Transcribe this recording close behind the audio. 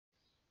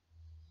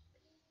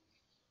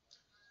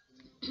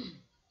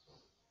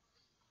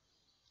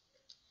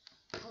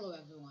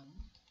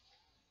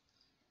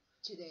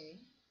Today,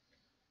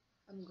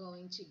 I'm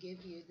going to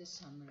give you the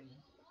summary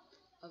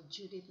of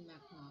Judith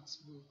McNaught's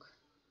book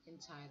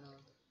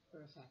entitled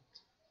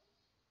Perfect.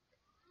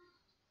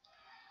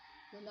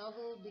 The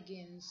novel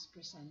begins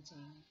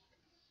presenting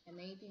an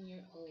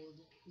 18-year-old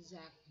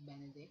Zach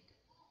Benedict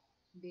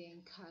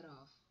being cut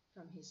off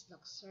from his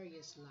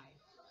luxurious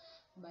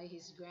life by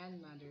his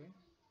grandmother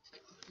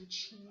to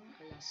teach him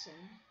a lesson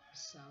of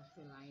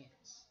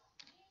self-reliance.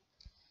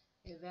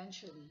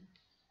 Eventually,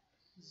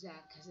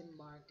 Zach has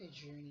embarked a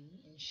journey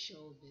in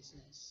show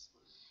business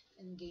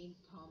and gained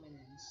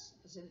prominence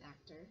as an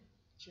actor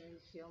turned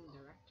film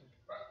director.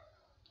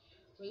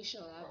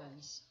 Rachel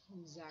Evans,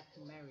 whom Zach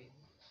married,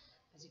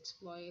 has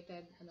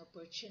exploited an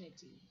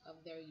opportunity of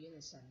their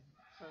unison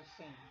for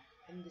fame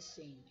in the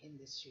same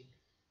industry.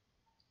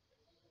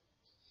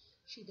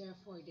 She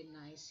therefore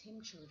denies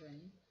him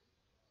children,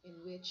 in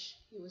which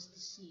he was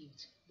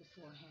deceived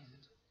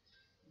beforehand,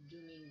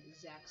 dooming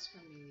Zach's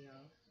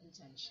familial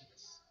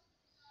intentions.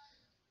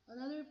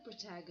 Another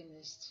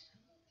protagonist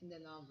in the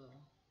novel,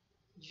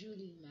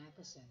 Julie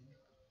Matheson,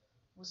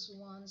 was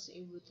once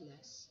a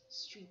ruthless,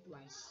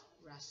 streetwise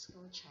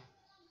rascal chap,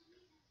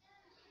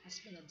 has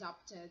been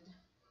adopted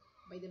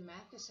by the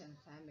Matheson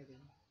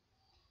family,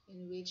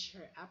 in which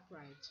her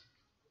upright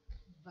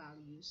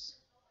values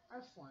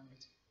are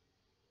formed,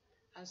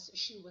 as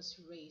she was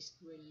raised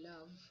where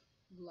love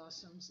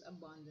blossoms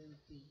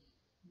abundantly,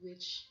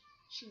 which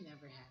she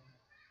never had.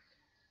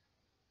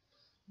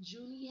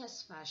 Julie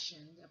has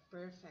fashioned a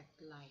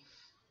perfect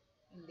life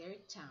in their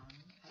town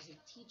as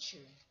a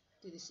teacher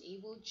to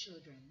disabled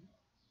children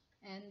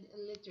and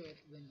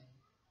illiterate women.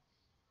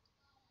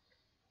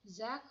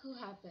 Zach, who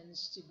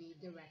happens to be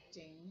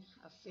directing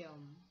a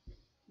film,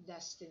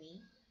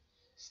 Destiny,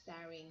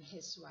 starring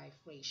his wife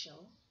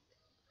Rachel,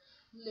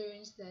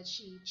 learns that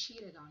she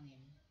cheated on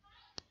him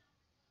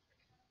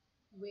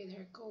with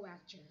her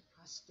co-actor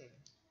Austin.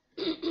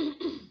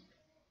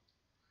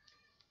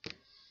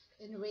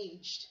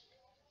 Enraged,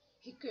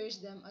 he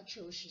cursed them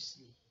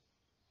atrociously,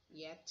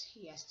 yet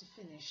he has to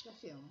finish the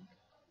film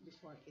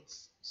before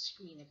its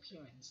screen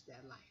appearance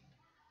deadline.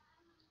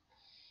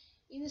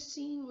 In a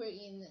scene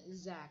wherein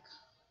Zach,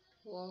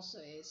 who also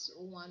is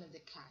one of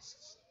the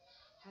casts,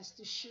 has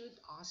to shoot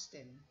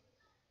Austin,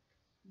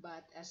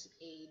 but as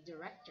a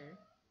director,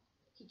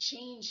 he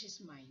changed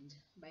his mind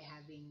by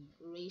having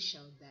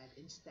Rachel dead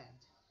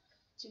instead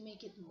to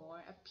make it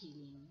more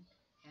appealing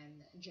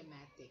and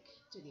dramatic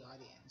to the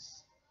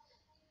audience.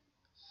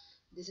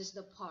 This is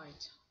the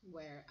part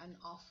where an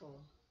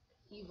awful,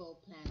 evil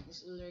plan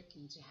is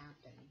lurking to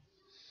happen,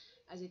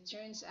 as it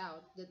turns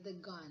out that the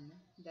gun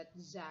that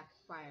Zach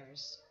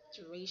fires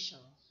to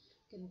Rachel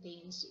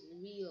contains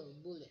real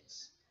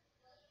bullets,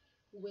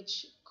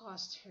 which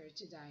caused her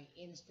to die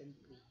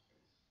instantly,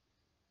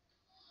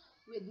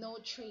 with no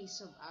trace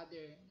of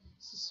other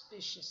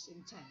suspicious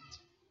intent.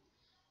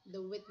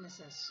 The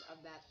witnesses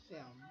of that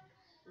film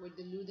were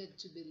deluded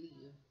to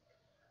believe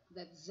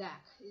that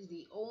Zach is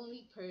the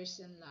only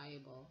person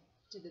liable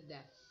to the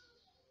death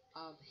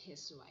of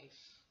his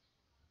wife.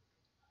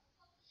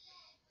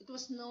 It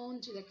was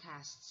known to the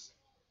casts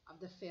of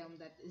the film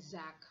that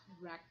Zach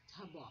wreaked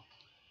havoc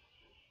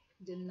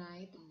the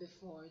night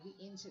before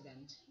the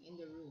incident in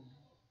the room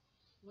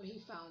where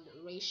he found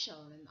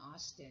Rachel and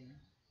Austin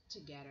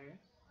together,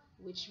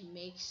 which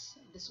makes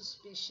the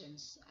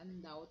suspicions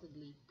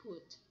undoubtedly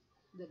put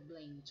the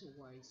blame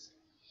towards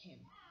him.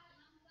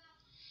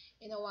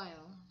 In a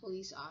while,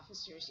 police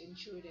officers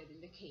intruded in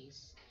the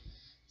case,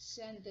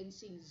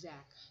 sentencing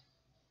Zach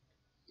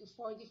to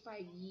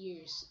 45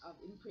 years of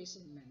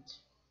imprisonment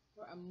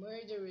for a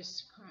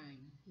murderous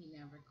crime he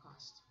never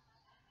caused.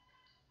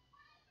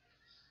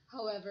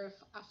 However,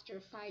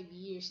 after 5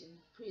 years in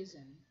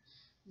prison,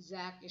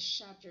 Zach is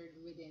shattered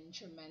within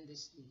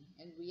tremendously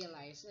and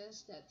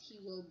realizes that he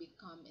will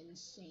become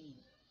insane,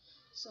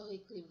 so he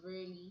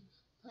cleverly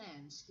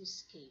plans to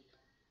escape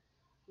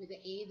with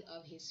the aid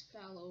of his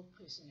fellow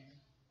prisoner.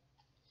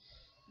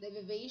 The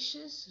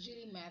vivacious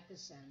Julie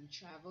Matheson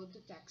traveled to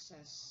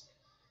Texas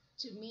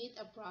to meet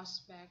a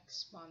prospect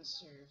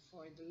sponsor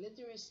for the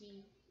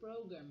literacy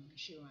program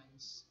she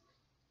runs.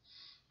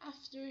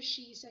 After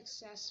she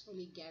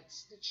successfully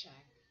gets the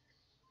check,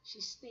 she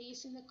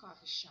stays in the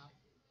coffee shop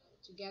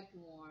to get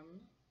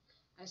warm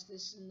as the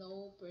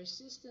snow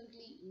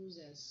persistently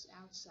oozes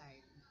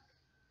outside.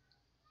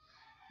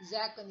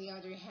 Zach, on the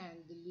other hand,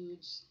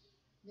 deludes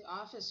the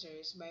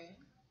officers by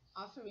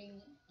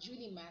offering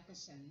Julie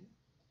Matheson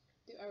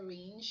to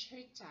arrange her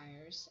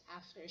tires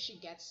after she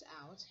gets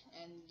out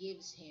and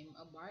gives him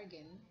a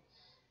bargain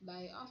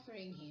by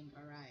offering him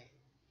a ride.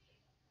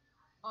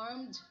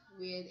 Armed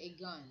with a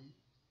gun,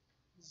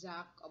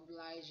 Zach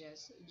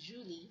obliges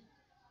Julie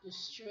to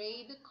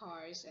stray the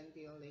cars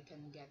until they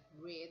can get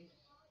rid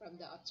from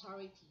the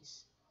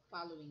authorities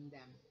following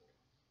them.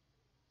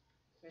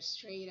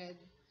 Frustrated,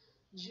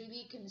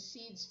 Julie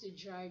concedes to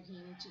drive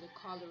him to the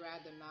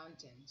Colorado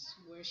mountains,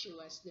 where she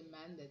was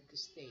demanded to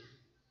stay.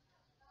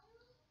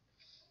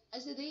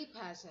 As the day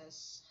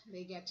passes,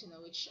 they get to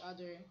know each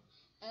other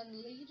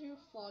and later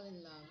fall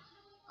in love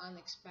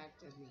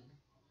unexpectedly.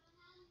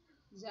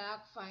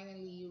 Zack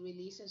finally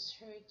releases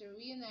her to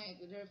reunite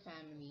with her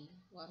family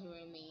while he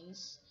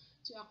remains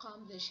to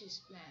accomplish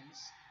his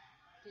plans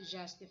to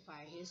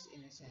justify his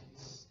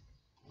innocence.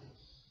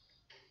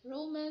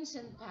 Romance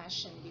and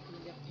passion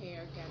between the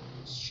pair get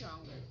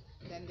stronger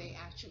than they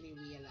actually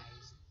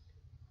realize.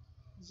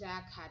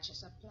 Zack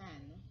hatches a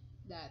plan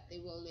that they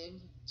will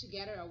live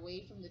together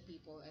away from the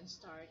people and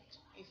start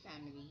a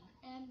family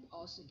and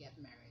also get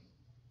married.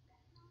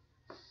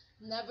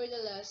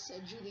 Nevertheless,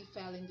 Julie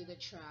fell into the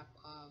trap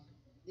of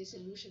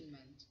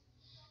disillusionment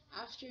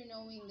after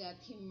knowing that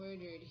he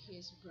murdered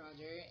his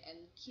brother and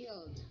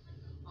killed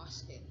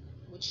Austin,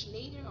 which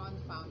later on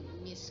found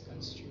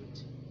misconstrued.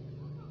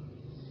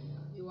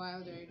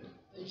 Bewildered,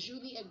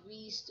 Julie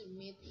agrees to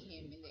meet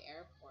him in the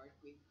airport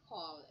with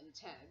Paul and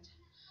Ted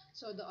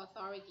so the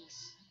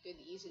authorities could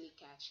easily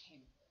catch him.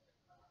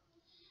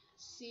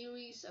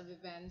 Series of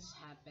events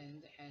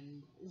happened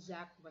and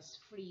Zack was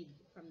freed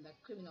from the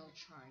criminal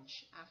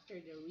charge after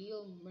the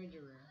real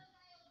murderer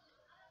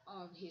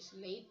of his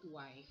late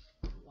wife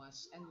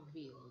was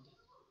unveiled.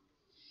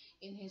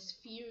 In his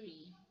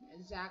fury,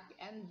 Zack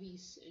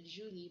envies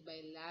Julie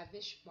by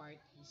lavish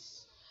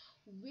parties,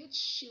 which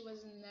she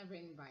was never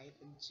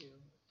invited to.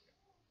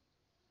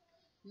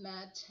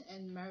 Matt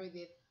and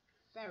Meredith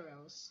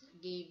Farrells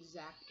gave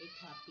Zack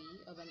a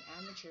copy of an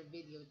amateur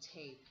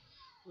videotape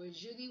where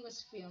Julie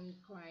was filmed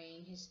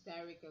crying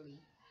hysterically,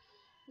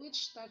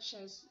 which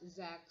touches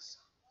Zack's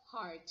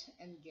heart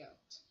and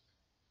guilt.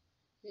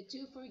 The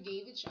two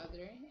forgave each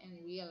other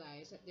and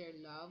realized that their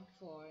love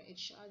for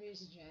each other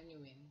is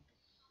genuine,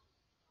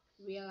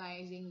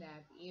 realizing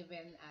that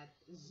even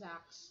at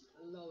Zack's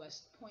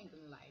lowest point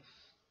in life,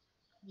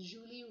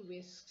 Julie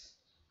risks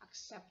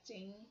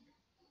accepting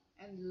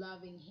and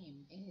loving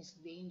him in his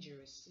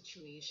dangerous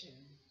situation.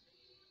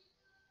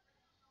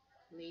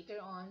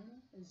 Later on,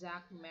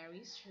 Zack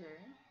marries her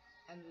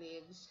and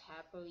lives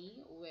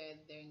happily with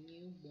their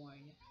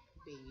newborn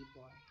baby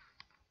boy.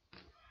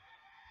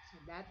 So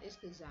that is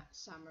the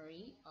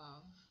summary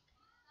of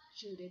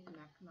Judith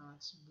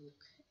McNaught's book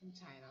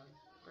entitled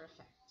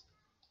Perfect.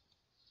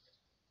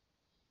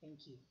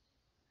 Thank you.